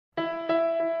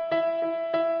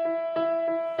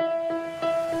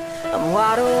I'm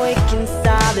wide awake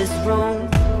inside this room,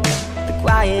 the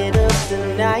quiet of the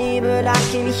night, but I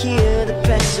can hear the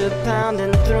pressure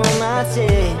pounding through my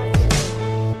chest.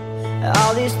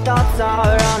 All these thoughts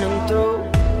are running through.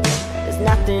 There's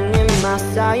nothing in my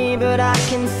sight, but I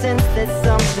can sense that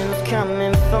something's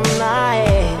coming from my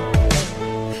head.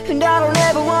 And I don't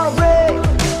ever wanna break,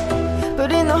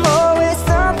 but in the hallway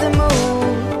something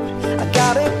moved. I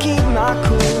gotta keep my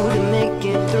cool to make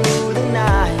it through the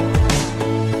night.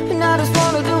 And I just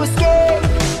wanted to escape.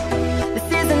 This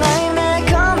is a nightmare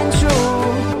coming true.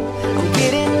 I'm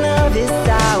getting nervous,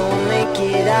 I won't make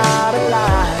it out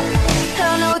alive.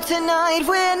 I know tonight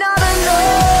we're not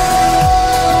alone.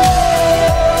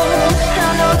 I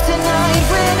know tonight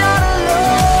we're not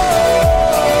alone.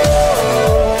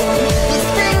 These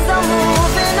things are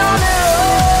moving on their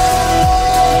own.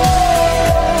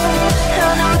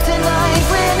 I know tonight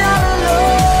we're not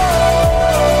alone.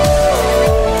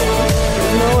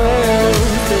 There's nowhere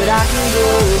else that I can go.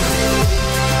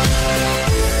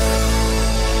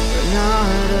 We're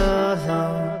not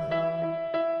alone.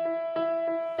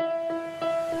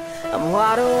 I'm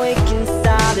wide awake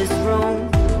inside this room.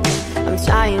 I'm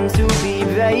trying to be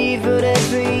brave, but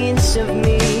every inch of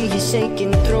me is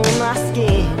shaking through my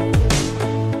skin.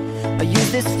 I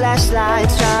use this flashlight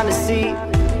trying to see.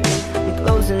 I'm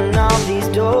closing all these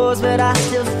doors, but I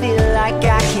still feel like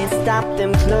I can't stop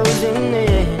them closing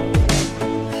in.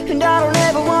 And I don't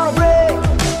ever wanna break,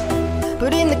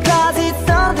 but in the closet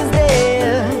something's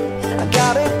there. I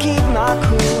gotta keep my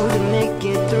cool to make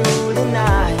it through the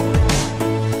night.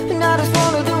 And I just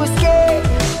wanted to escape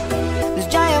this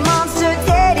giant monster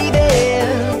teddy bear.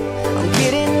 I'm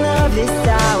getting nervous,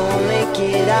 I won't make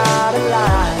it out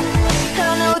alive. I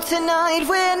know tonight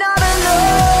we're not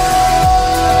alone.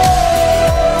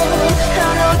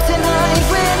 I know tonight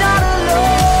we're not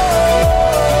alone.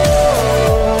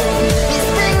 These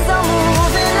things are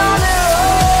moving on their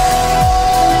own.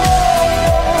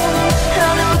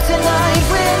 I know tonight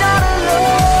we're not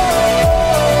alone.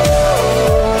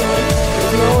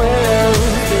 There's nowhere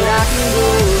else that I can go.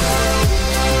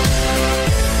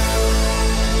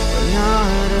 We're not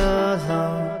alone.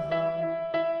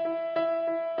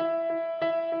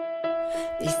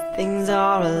 These things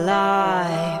are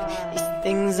alive. These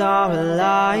things are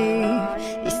alive.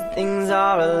 These things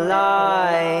are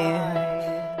alive.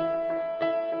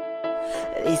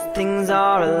 These things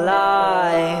are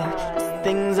alive. These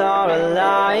things are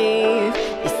alive.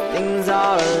 These things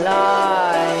are alive.